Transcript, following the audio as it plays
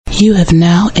You have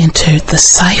now entered the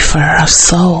Cipher of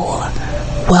Soul.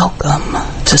 Welcome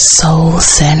to Soul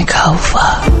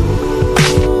Sankofa.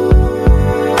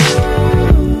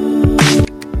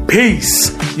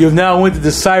 Peace. You have now entered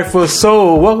the Cipher of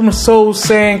Soul. Welcome to Soul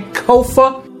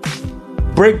Sankofa.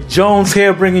 Brick Jones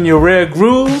here, bringing you rare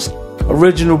grooves,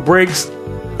 original breaks,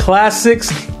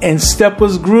 classics, and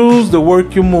steppers grooves to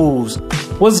work your moves.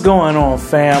 What's going on,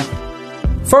 fam?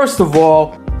 First of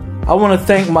all, I want to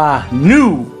thank my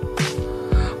new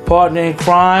partner in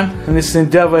crime in this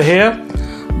endeavor here,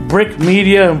 Brick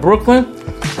Media in Brooklyn,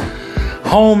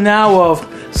 home now of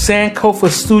Sankofa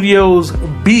Studios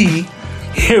B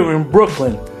here in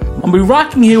Brooklyn. I'll be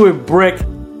rocking here with Brick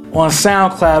on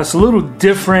SoundCloud. It's a little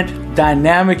different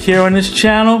dynamic here on this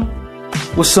channel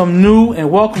with some new and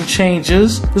welcome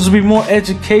changes. This will be more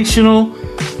educational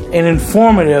and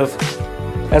informative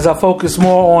as I focus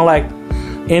more on like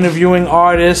interviewing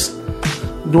artists,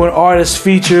 doing artist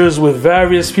features with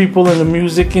various people in the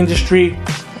music industry,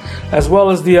 as well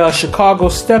as the Chicago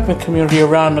stepping community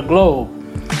around the globe.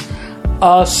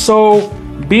 So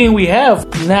being we have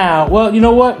now, well, you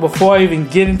know what? Before I even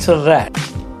get into that,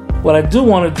 what I do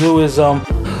want to do is, so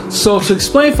to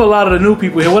explain for a lot of the new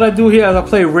people here, what I do here is I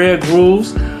play rare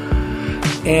grooves,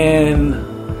 and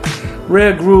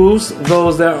rare grooves,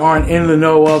 those that aren't in the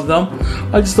know of them,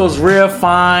 are just those rare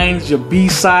finds, your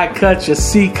B-side cuts, your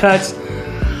C cuts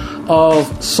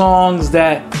of songs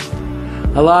that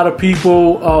a lot of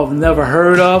people have never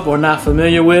heard of or not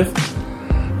familiar with.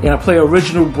 And I play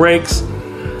original breaks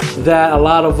that a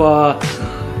lot of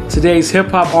today's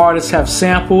hip-hop artists have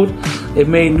sampled. They've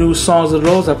made new songs of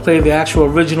those. I play the actual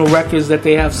original records that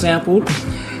they have sampled.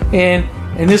 And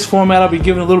in this format, I'll be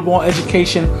giving a little more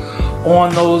education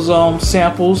on those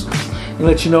samples and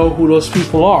let you know who those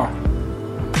people are.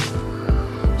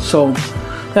 So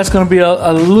that's going to be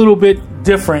a little bit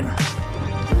different,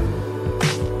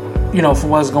 you know,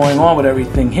 from what's going on with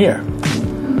everything here.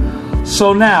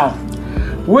 So now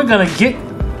we're going to get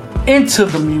into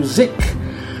the music.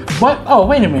 But, oh,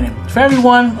 wait a minute. For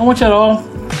everyone, I want you to all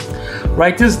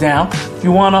write this down. If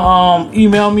you want to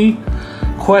email me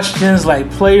questions like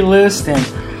playlist and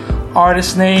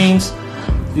artist names,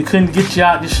 you couldn't get your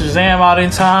Shazam out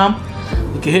in time,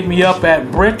 you can hit me up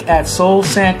at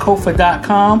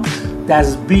brick@soulsankofa.com.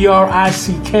 That's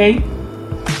BRICK,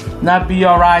 not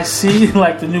BRIC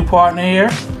like the new partner here.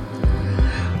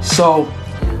 So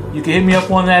you can hit me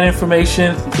up on that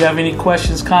information if you have any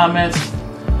questions, comments,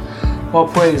 or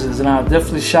praises, and I'll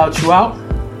definitely shout you out.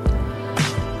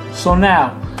 So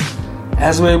now,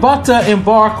 as we're about to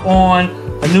embark on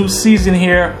a new season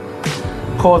here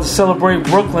called the Celebrate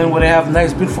Brooklyn, where they have a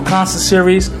nice, beautiful concert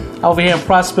series over here in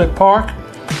Prospect Park,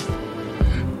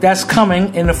 that's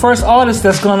coming. And the first artist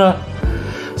that's going to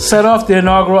set off the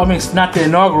inaugural, I mean, it's not the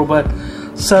inaugural, but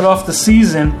set off the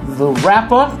season, the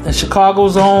rapper and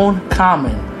Chicago's own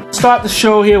Common. Start the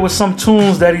show here with some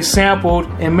tunes that he sampled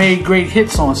and made great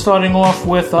hits on. Starting off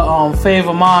with a fave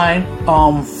of mine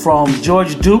from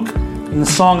George Duke, and the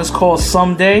song is called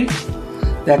Someday,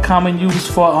 that Common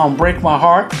used for Break My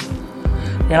Heart.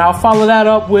 And I'll follow that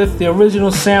up with the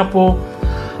original sample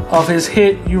of his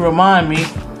hit You Remind Me.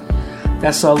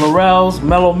 That's Laurel's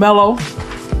Mellow Mellow.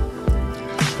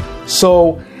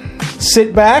 So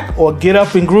sit back or get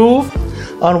up and groove,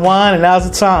 unwind, and now's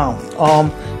the time.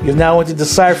 You've now entered the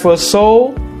Cipher of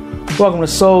Soul. Welcome to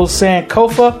Soul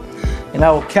Sankofa, and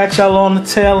I will catch y'all on the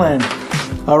tail end.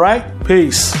 All right,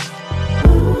 peace.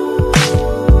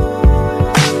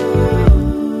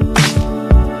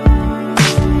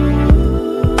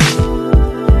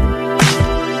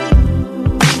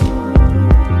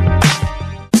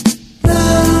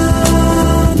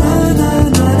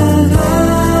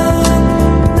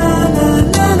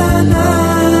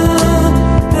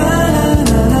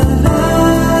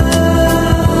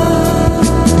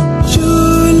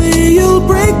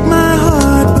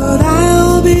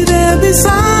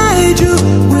 Beside you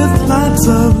with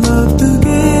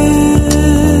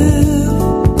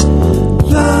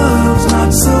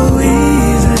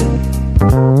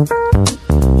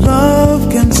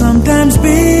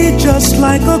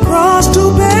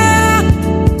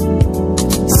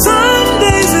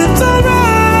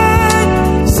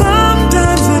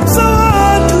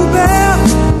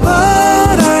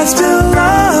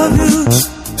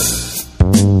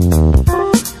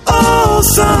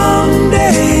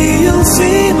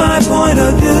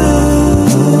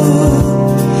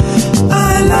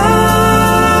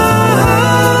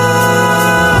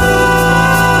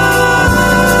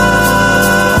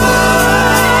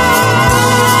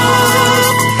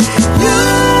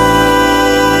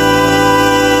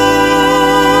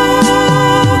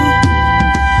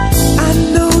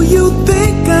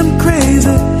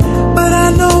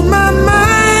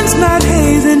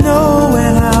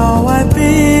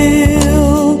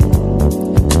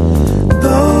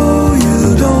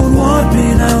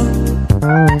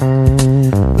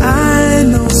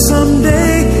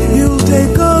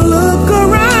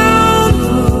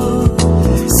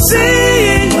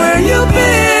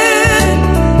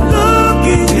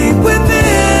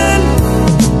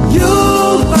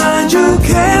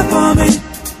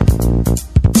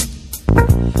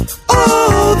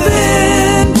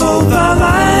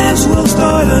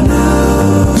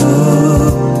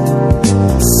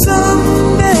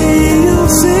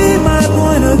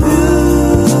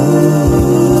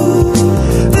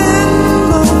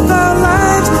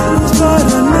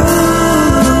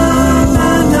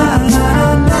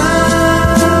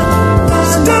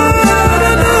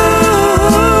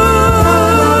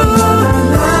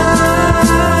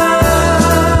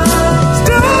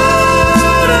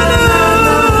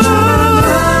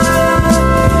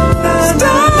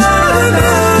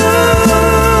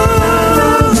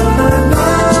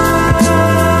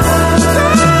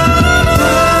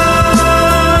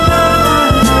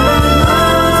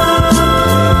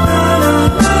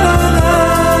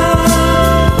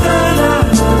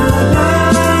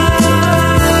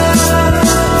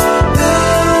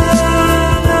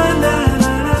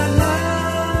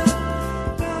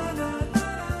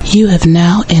You have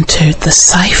now entered the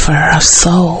cipher of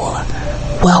soul.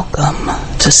 Welcome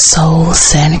to Soul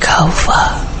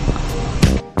Sankofa.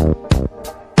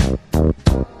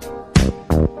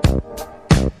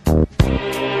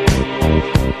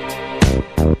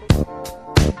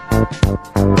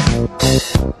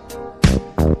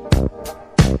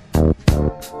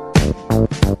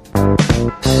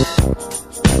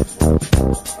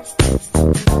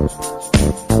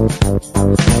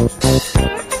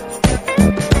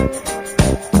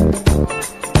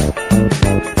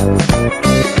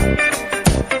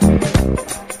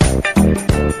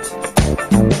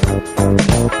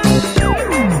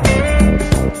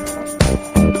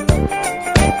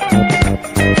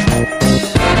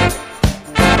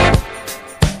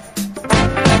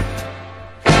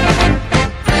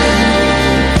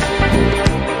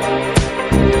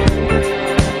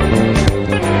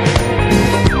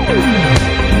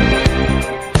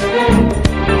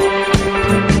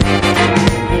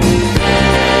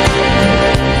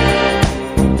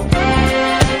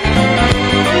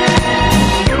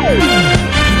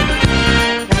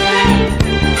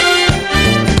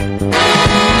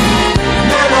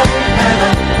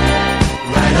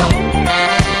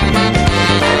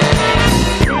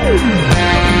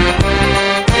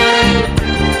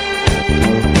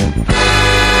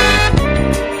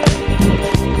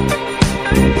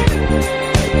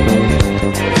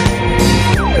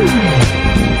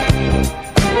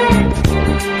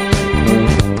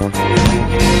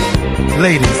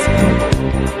 Ladies,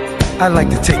 I'd like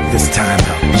to take this time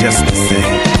out just to say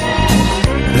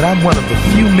that I'm one of the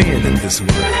few men in this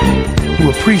world who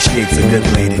appreciates a good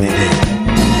lady today.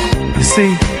 You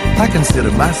see, I consider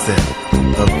myself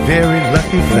a very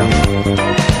lucky fellow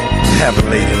to have a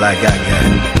lady like I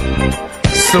got.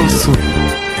 So sweet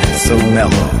and so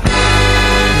mellow.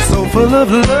 So full of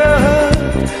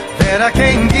love that I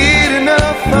can't get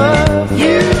enough of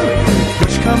you.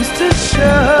 Which comes to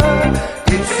shove,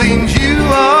 it seems you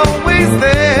always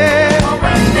there.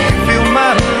 You fill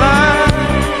my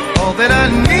life. All that I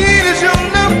need is your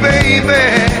love, baby.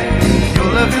 Your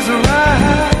love is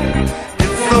right.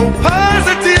 It's so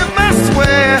positive, I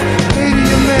swear. Lady,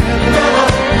 you're mellow,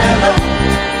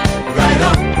 right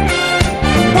on.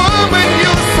 Woman,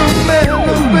 you're so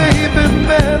mellow, baby,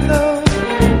 mellow.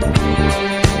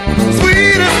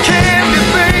 Sweet as candy,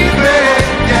 baby,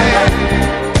 yeah.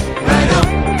 Right on.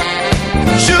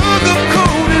 Sugar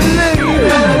coated lady,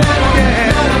 yeah.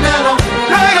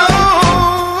 Right on.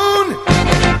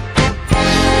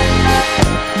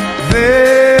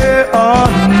 There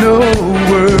are no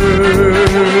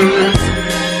words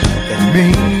that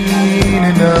mean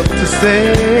enough to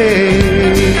say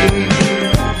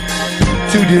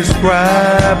to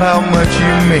describe how much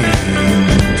you mean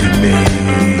to me.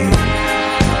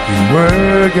 You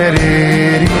work at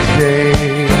it each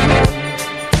day.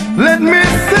 Let me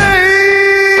say,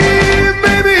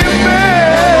 baby, you're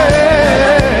mellow.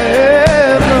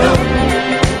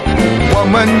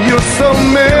 Woman, you're so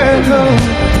mellow.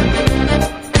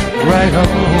 Right on.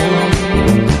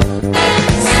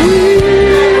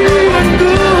 Sweet and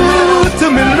good to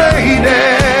me, lady.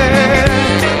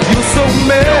 You're so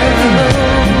mellow.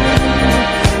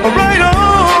 Right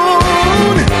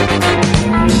on.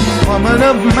 Woman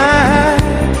of mine,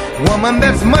 woman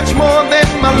that's much more than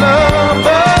my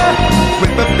lover.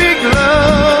 With a big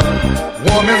love,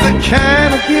 warm as a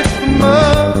kind of gift from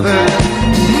mother.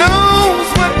 Knows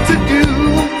what to do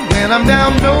when I'm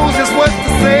down, knows just what to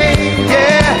say.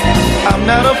 Yeah, I'm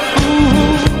not a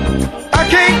fool. I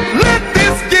can't let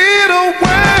this get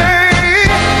away.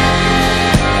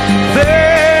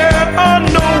 There are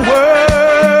no words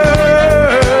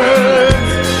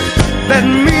that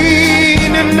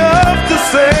mean enough to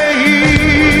say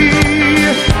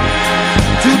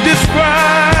to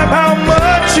describe how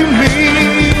much you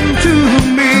mean to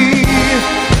me.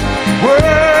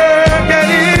 Work at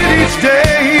it each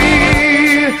day.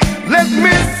 Let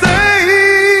me say,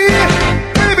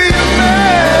 baby, you're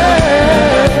mellow.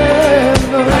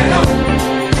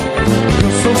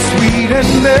 You're so sweet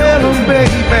and mellow,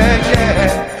 baby,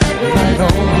 yeah. Right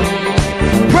on.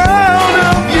 Proud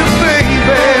of you,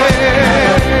 baby.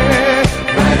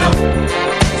 Right on.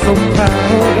 So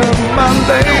proud of my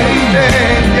lady,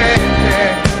 yeah.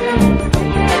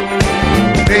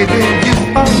 Baby, you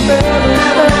are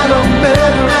mellow,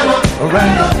 mellow,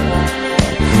 right on.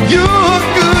 You're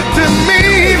good to me,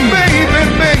 baby,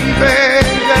 baby,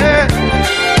 yeah.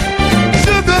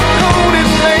 Sugar-coated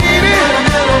lady,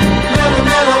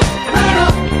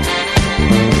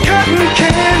 cotton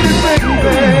candy,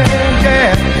 baby,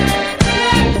 yeah.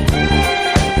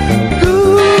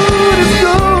 Good as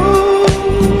gold.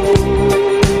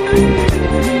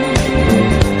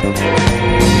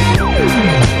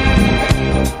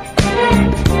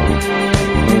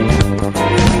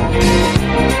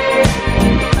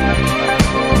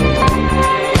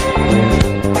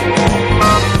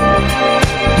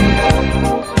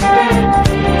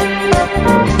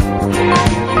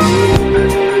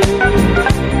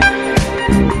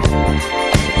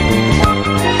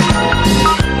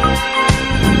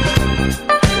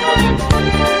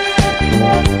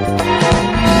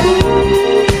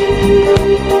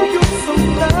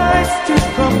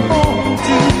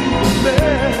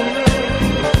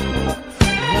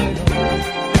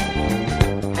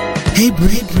 Hey,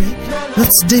 Brick,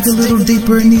 let's dig a little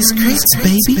deeper in these crates,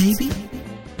 baby.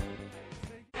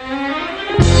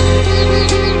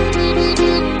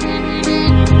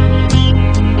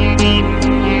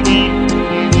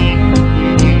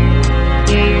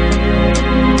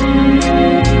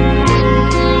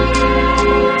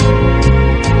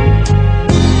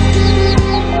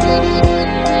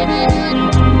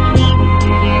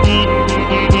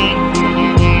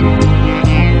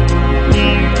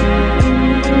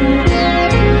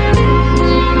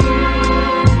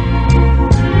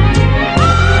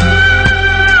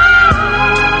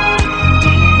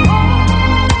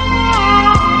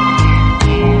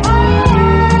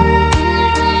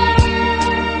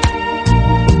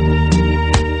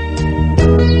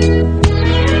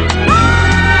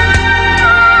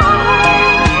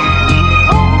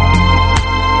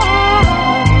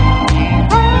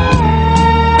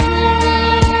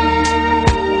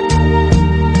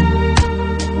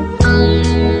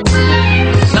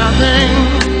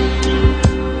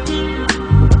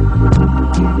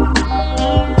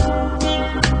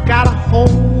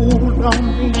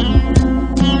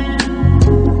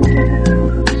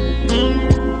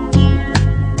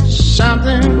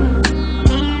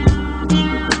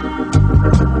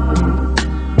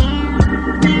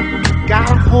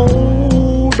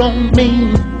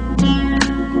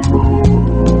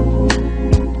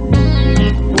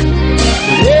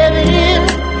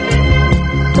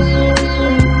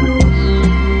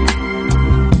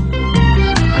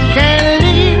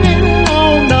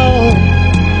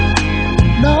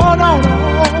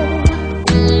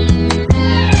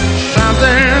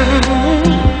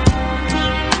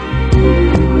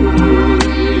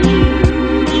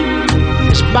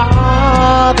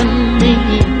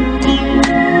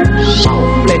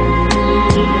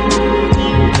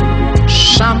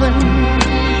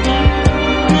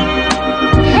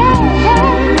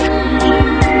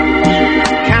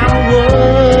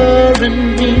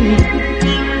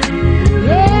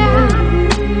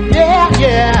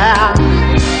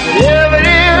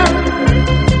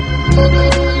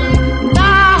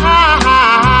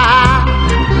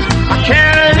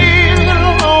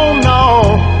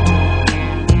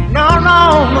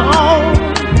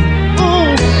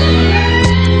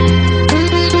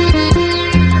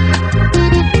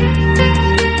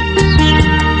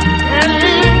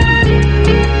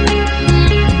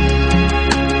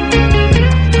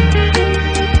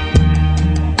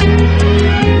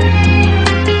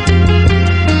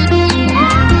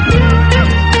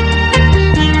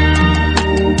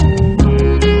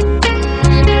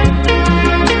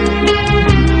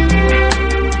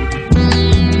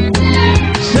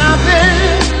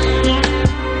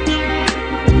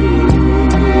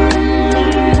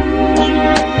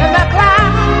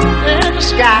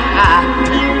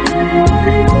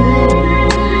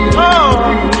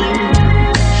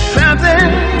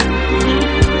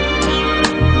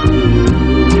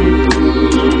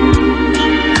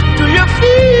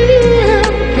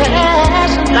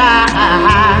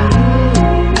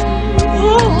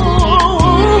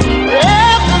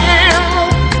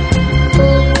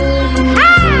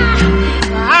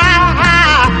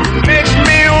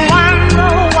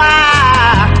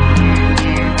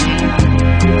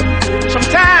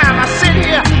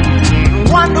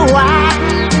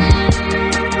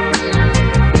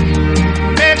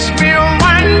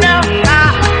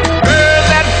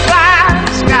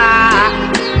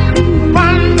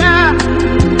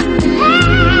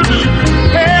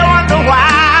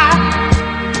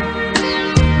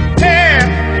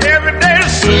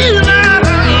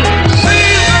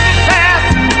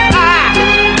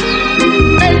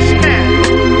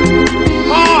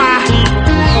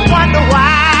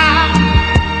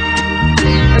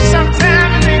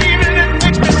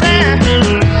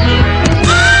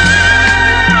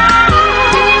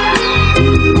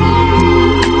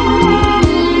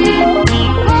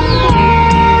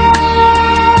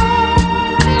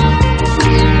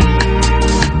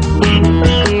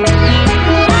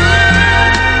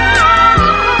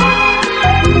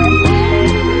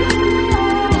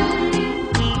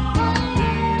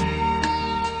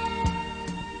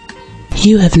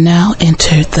 You have now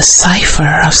entered the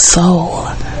Cipher of Soul.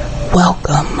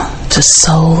 Welcome to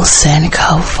Soul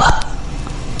Sankofa.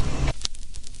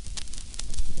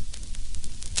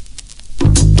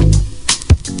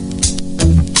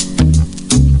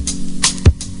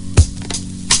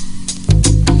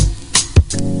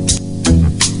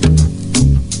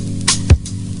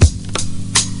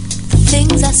 The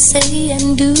things I say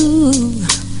and do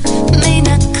may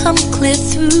not come clear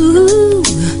through.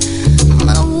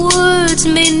 Words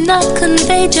may not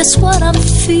convey just what I'm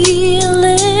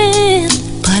feeling,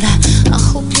 but I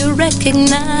hope you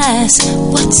recognize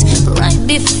what's right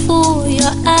before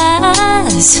your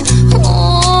eyes.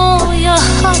 Oh, your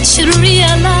heart should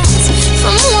realize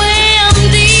from where I'm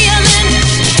dealing.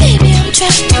 Baby, I'm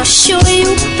trying to show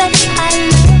you that I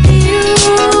love you.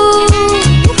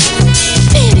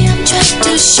 Baby, I'm trying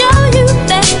to show you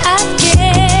that I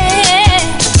care.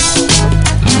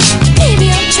 Baby,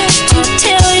 I'm trying to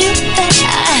tell you that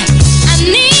I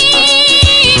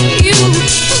need you.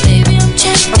 Baby, I'm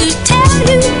trying to tell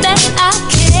you that I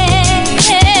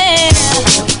care.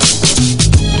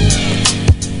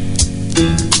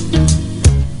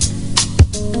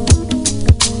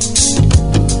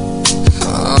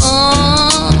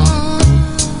 Oh,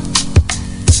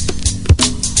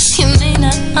 you may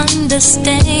not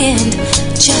understand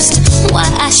just why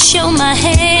I show my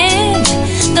hand,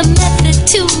 the method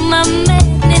to my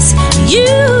madness you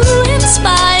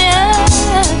inspire.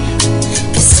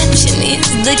 Perception is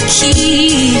the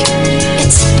key.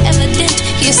 It's evident,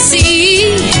 you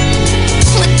see.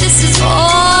 What this is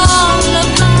all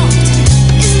about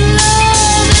is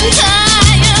love and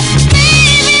fire.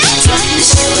 Baby, I'm trying to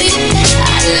show you that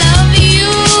I love you.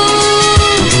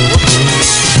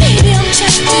 Baby, I'm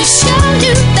trying to show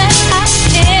you that I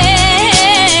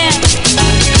care.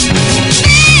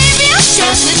 Baby, I'm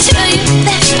trying to tell you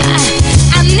that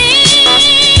I need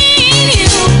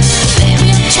you. Baby,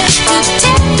 I'm trying to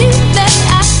tell you that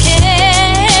I care.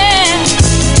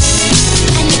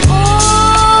 And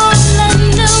all I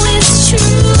know is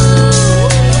true.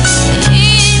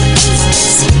 Is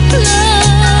this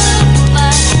love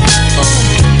I have for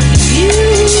you.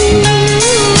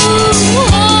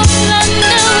 All I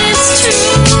know is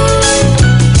true.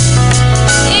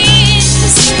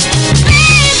 Is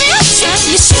baby, I'm trying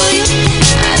to show you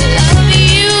that I love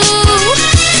you.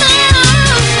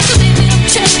 Oh, baby, I'm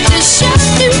trying to show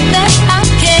you that I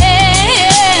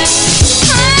care.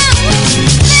 Oh,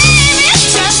 baby, I'm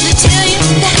trying to tell you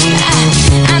that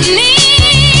I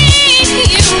need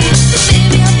you.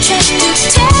 Baby, I'm trying to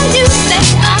tell you that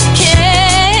I care.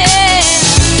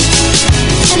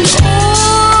 And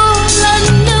all I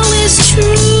know is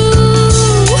true.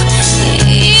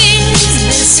 Is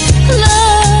this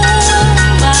love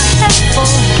I have for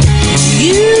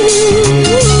you.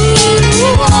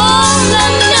 All I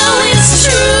know is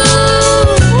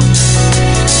true.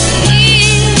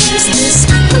 Is this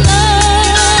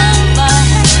love I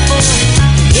have for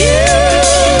you.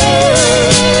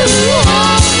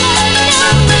 All I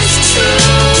know is true.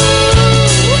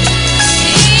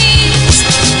 Is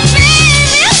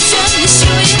baby, I'm trying to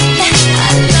show you that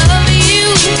I love you.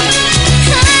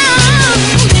 Oh,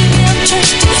 baby, I'm trying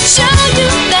to show you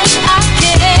that I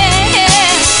care.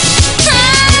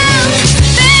 Oh,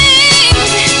 baby.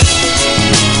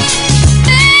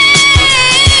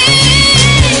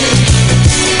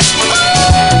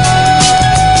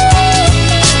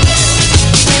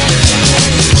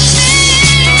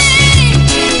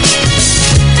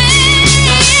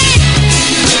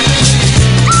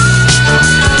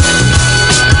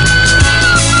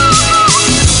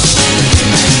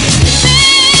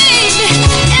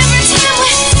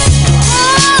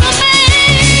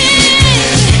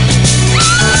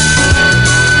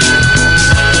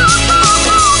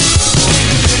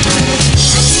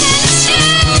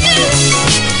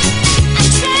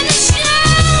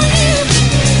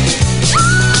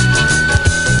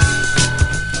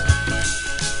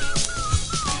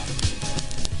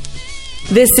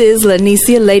 This is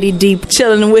Lanicia Lady Deep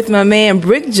chilling with my man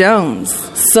Brick Jones,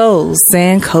 Soul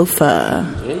Sankofa.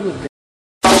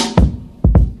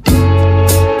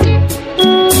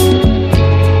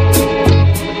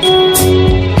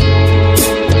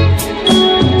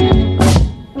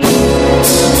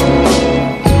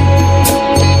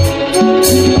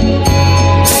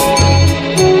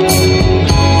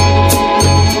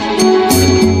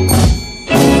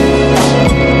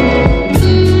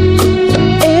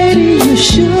 Eddie, you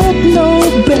should know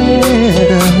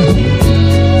better.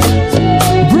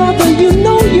 Brother, you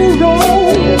know you're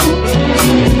wrong.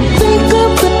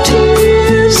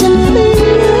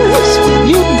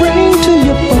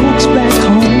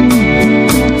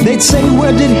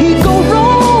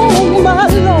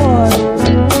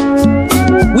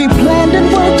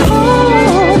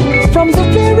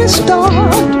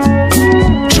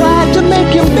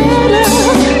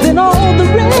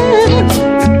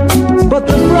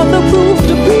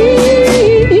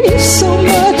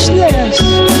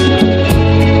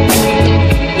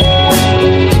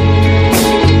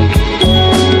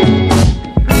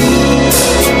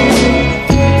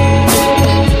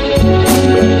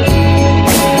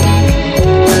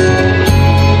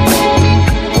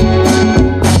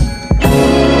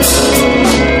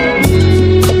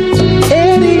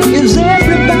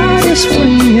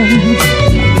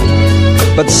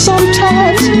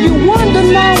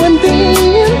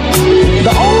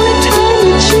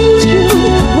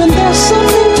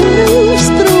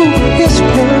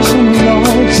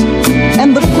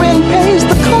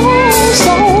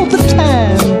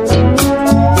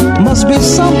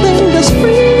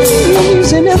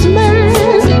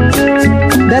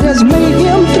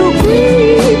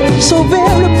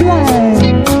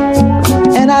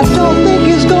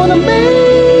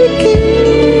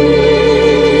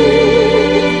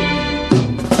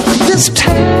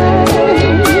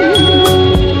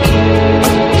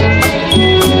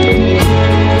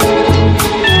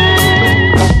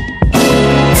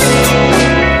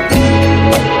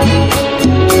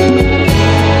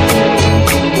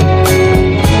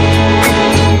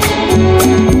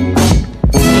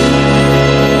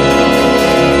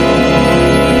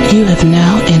 have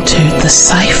now entered the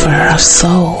cipher of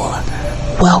soul.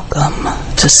 Welcome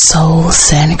to Soul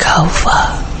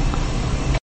Sankofa.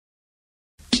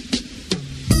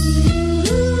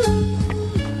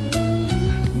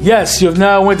 Yes, you have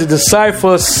now went to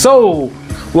Decipher Soul.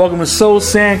 Welcome to Soul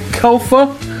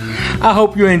Sankofa. I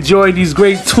hope you enjoyed these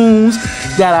great tunes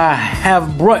that I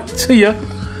have brought to you.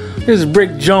 This is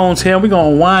Brick Jones here. We're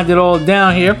going to wind it all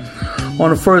down here on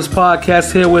the first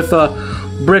podcast here with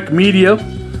Brick Media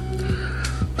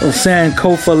of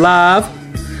Sankofa Live.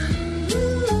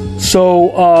 So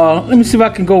let me see if I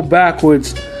can go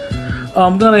backwards.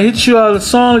 I'm going to hit you the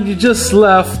song that you just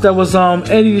left. That was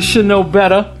Eddie You Should Know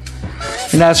Better.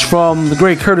 And that's from the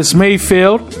great Curtis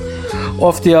Mayfield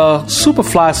off the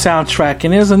Superfly soundtrack.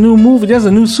 And there's a new movie. There's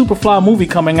a new Superfly movie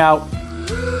coming out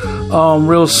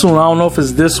real soon. I don't know if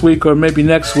it's this week or maybe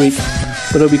next week,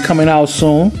 but it'll be coming out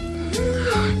soon.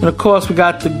 And of course, we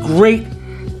got the great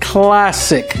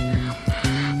classic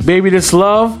Baby This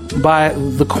Love by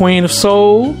the Queen of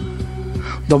Soul,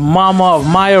 the mama of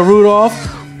Maya Rudolph,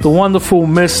 the wonderful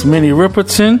Miss Minnie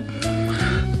Riperton.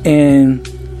 And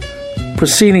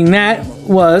preceding that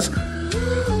was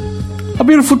a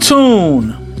beautiful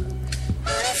tune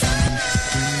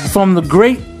from the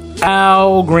great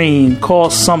Al Green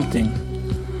called Something.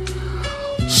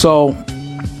 So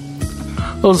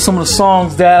those are some of the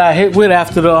songs that I hit with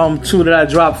after the two that I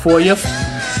dropped for you.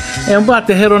 And I'm about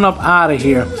to head on up out of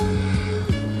here.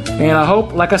 And I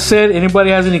hope, like I said, anybody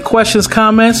has any questions,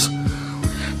 comments,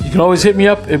 you can always hit me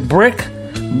up at Brick,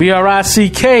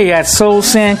 B-R-I-C-K, at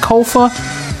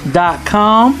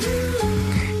soulsankofa.com.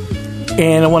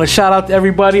 And I want to shout out to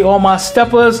everybody, all my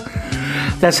steppers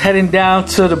that's heading down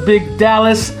to the big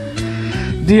Dallas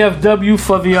DFW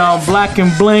for the Black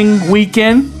and Bling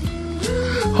weekend.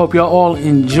 Hope y'all all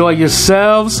enjoy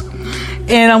yourselves.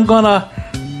 And I'm going to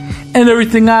end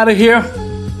everything out of here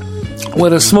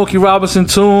with a Smokey Robinson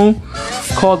tune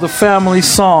called The Family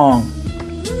Song.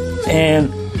 And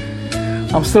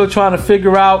I'm still trying to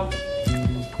figure out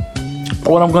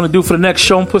what I'm going to do for the next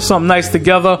show and put something nice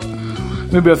together.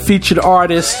 Maybe a featured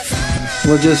artist.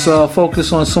 We'll just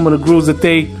focus on some of the grooves that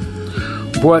they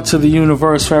brought to the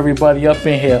universe for everybody up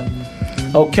in here.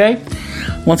 Okay?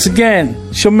 Once again,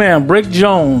 it's your man, Brick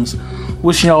Jones,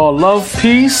 wishing y'all love,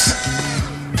 peace,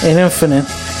 and infinite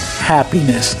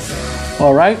happiness.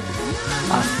 All right?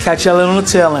 I'll catch y'all on the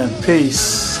tail end.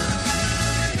 Peace.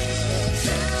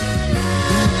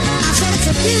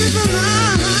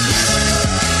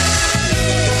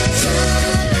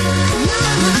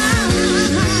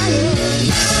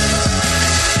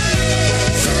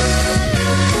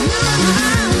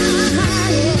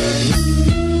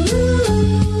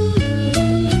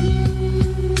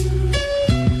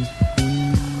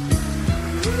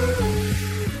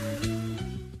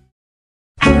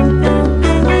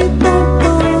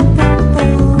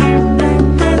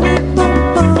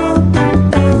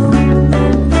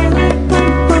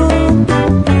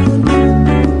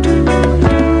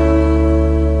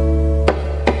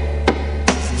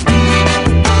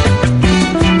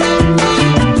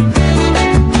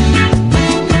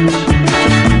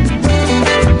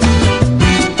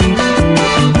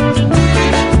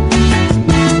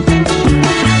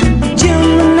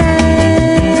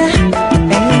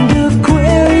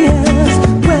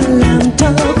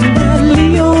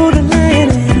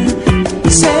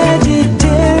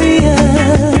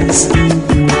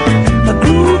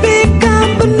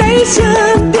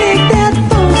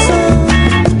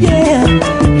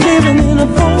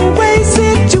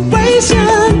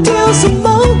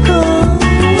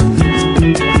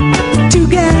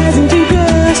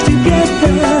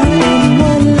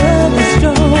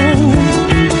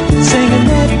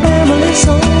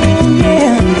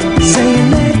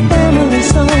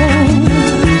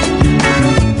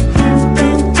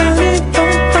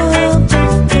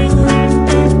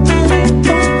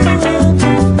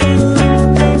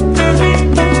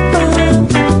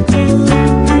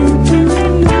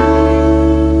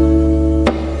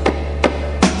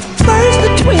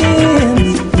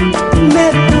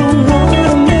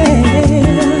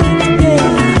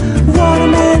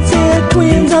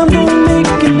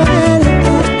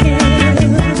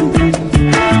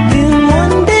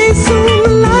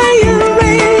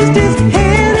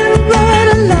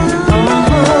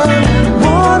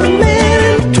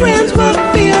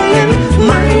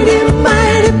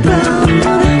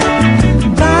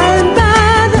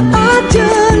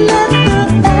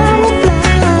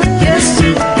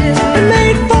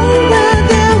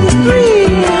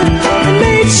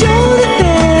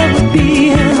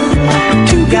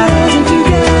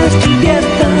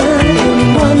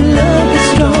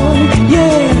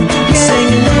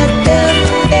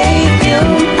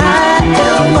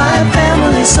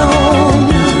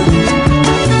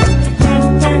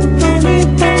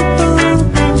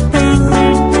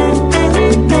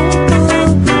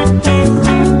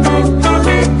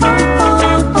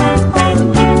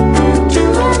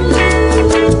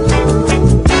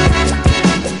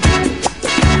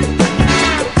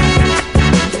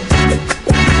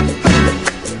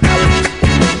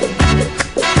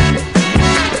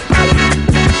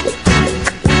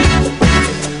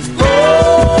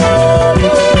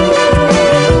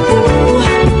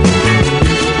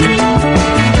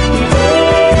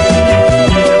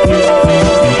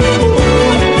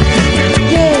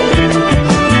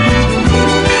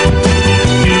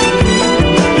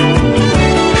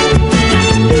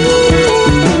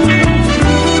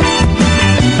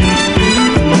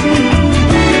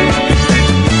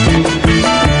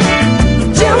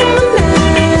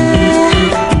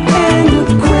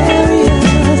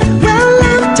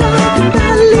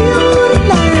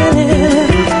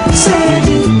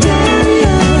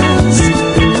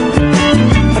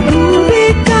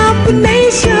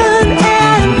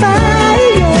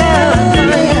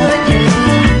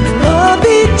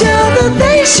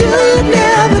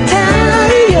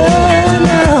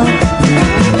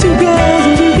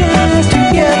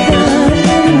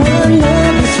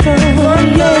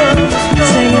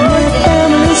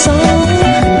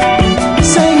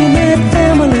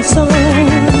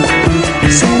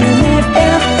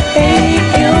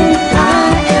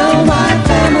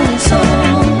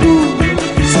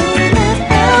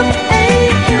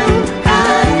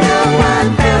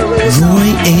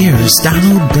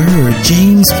 Bird,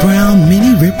 James Brown,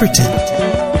 Minnie Riperton,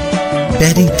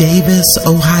 Betty Davis,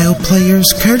 Ohio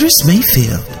Players, Curtis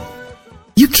Mayfield.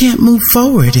 You can't move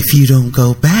forward if you don't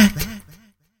go back.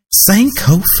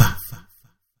 Sankofa.